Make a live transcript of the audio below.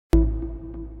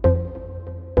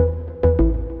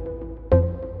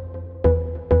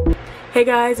Hey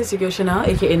guys, it's your girl Henna,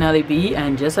 aka Nelly B,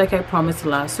 and just like I promised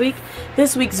last week,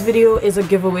 this week's video is a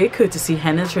giveaway courtesy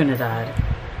Henna Trinidad.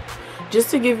 Just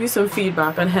to give you some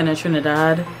feedback on Henna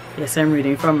Trinidad, yes, I'm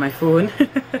reading from my phone.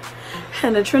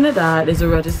 Henna Trinidad is a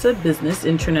registered business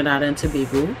in Trinidad and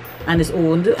Tobago and is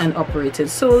owned and operated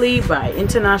solely by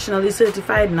internationally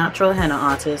certified natural henna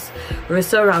artist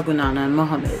Rissa Ragunanan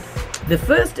Mohammed, the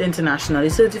first internationally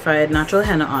certified natural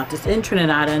henna artist in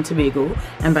Trinidad and Tobago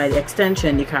and by the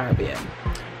extension the Caribbean.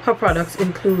 Her products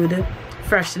include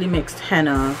freshly mixed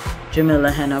henna,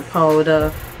 Jamila henna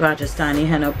powder, Rajasthani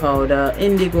henna powder,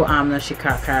 indigo amla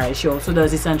shikakai. She also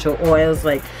does essential oils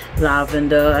like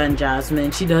lavender and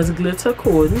jasmine. She does glitter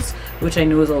cones, which I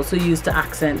know is also used to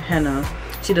accent henna.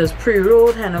 She does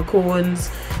pre-rolled henna cones,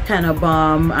 henna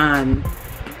balm, and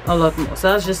a lot more.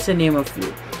 So that's just to name a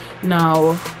few.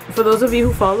 Now, for those of you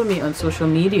who follow me on social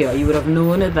media, you would have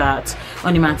known that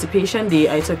on Emancipation Day,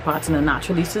 I took part in a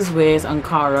Naturalistas Wears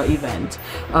Ankara event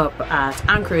up at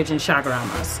Anchorage in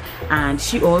Chaguaramas. And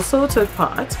she also took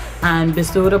part and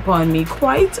bestowed upon me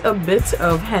quite a bit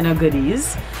of henna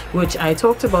goodies, which I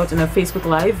talked about in a Facebook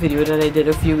Live video that I did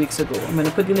a few weeks ago. I'm going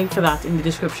to put the link for that in the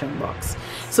description box.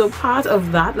 So part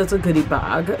of that little goodie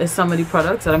bag is some of the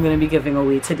products that I'm going to be giving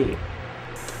away today.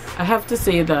 I have to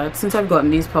say that since I've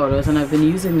gotten these powders and I've been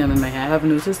using them in my hair, I've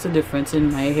noticed a difference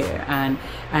in my hair, and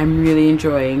I'm really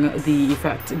enjoying the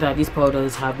effect that these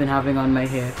powders have been having on my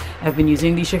hair. I've been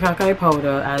using the shikakai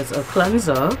powder as a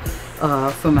cleanser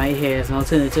for my hair as an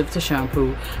alternative to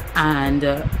shampoo, and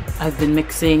I've been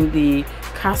mixing the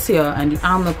cassia and the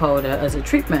amla powder as a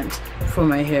treatment for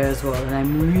my hair as well, and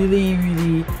I'm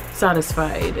really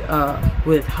satisfied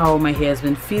with how my hair has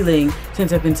been feeling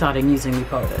since I've been starting using the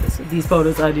powders. These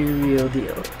powders are the real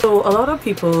deal. So a lot of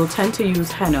people tend to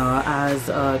use henna as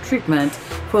a treatment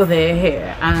for their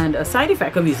hair, and a side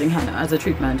effect of using henna as a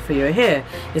treatment for your hair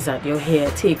is that your hair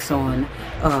takes on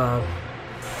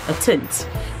a tint.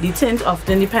 The tint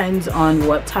often depends on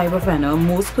what type of henna.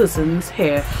 Most persons'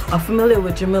 hair are familiar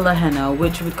with Jamila henna,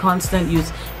 which with constant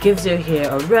use gives your hair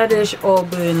a reddish or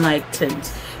burn-like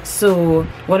tint. So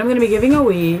what I'm going to be giving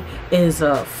away is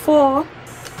 4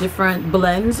 different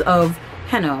blends of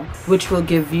henna, which will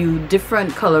give you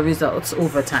different color results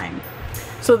over time.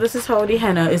 So this is how the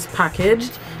henna is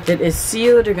packaged. It is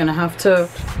sealed. You're going to have to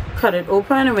cut it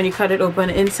open, and when you cut it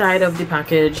open, inside of the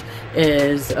package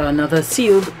is another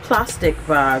sealed plastic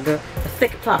bag, a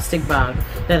thick plastic bag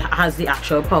that has the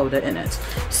actual powder in it.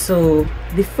 So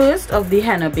the first of the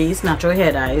henna based natural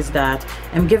hair dyes that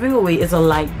I'm giving away is a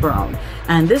light brown,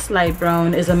 and this light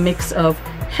brown is a mix of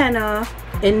henna,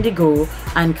 indigo,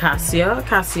 and cassia.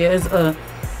 Cassia is a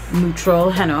neutral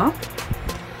henna.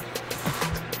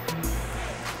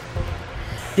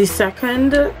 The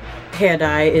second hair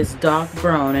dye is dark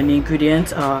brown, and the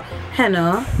ingredients are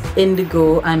henna,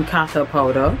 indigo, and katha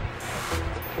powder.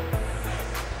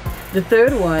 The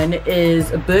third one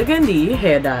is burgundy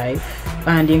hair dye,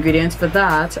 and the ingredients for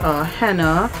that are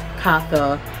henna,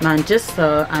 katha,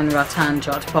 manjista, and rattan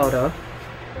jot powder.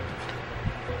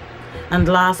 And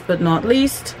last but not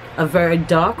least, a very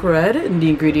dark red, and the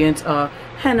ingredients are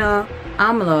henna,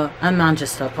 amla, and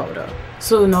manjista powder.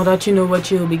 So now that you know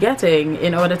what you'll be getting,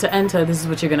 in order to enter, this is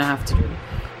what you're gonna have to do.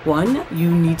 1,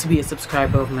 you need to be a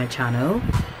subscriber of my channel,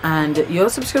 and your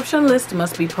subscription list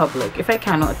must be public. If I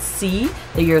cannot see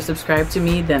that you're subscribed to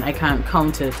me, then I can't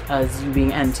count it as you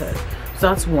being entered. So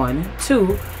that's 1.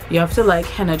 2, you have to like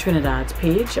Henna Trinidad's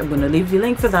page. I'm going to leave the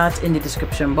link for that in the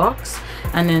description box.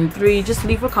 And then 3, just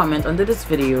leave a comment under this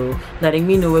video letting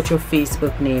me know what your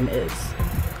Facebook name is.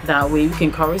 That way we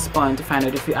can correspond to find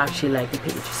out if you actually like the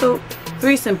page. So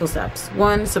 3 simple steps.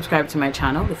 1, subscribe to my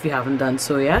channel if you haven't done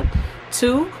so yet.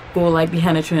 2, go like the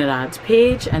Henna Trinidad's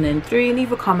page. And then 3,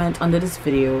 leave a comment under this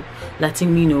video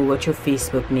letting me know what your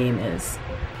Facebook name is.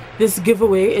 This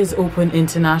giveaway is open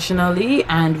internationally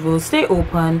and will stay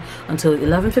open until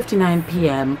 11:59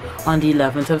 p.m. on the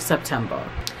 11th of September.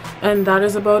 And that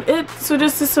is about it. So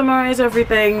just to summarize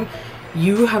everything,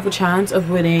 you have a chance of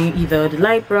winning either the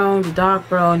light brown, the dark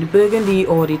brown, the burgundy,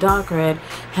 or the dark red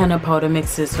henna powder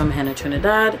mixes from Henna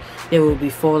Trinidad. There will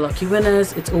be 4 lucky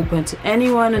winners. It's open to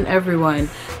anyone and everyone,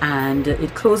 and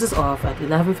it closes off at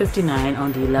 11:59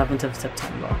 on the 11th of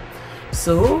September.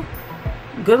 So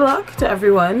good luck to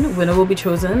everyone. Winner will be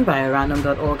chosen by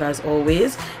random.org as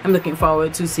always. I'm looking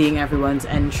forward to seeing everyone's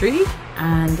entry,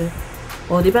 and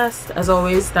all the best. As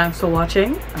always, thanks for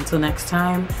watching. Until next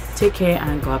time, take care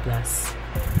and God bless.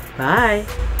 Bye.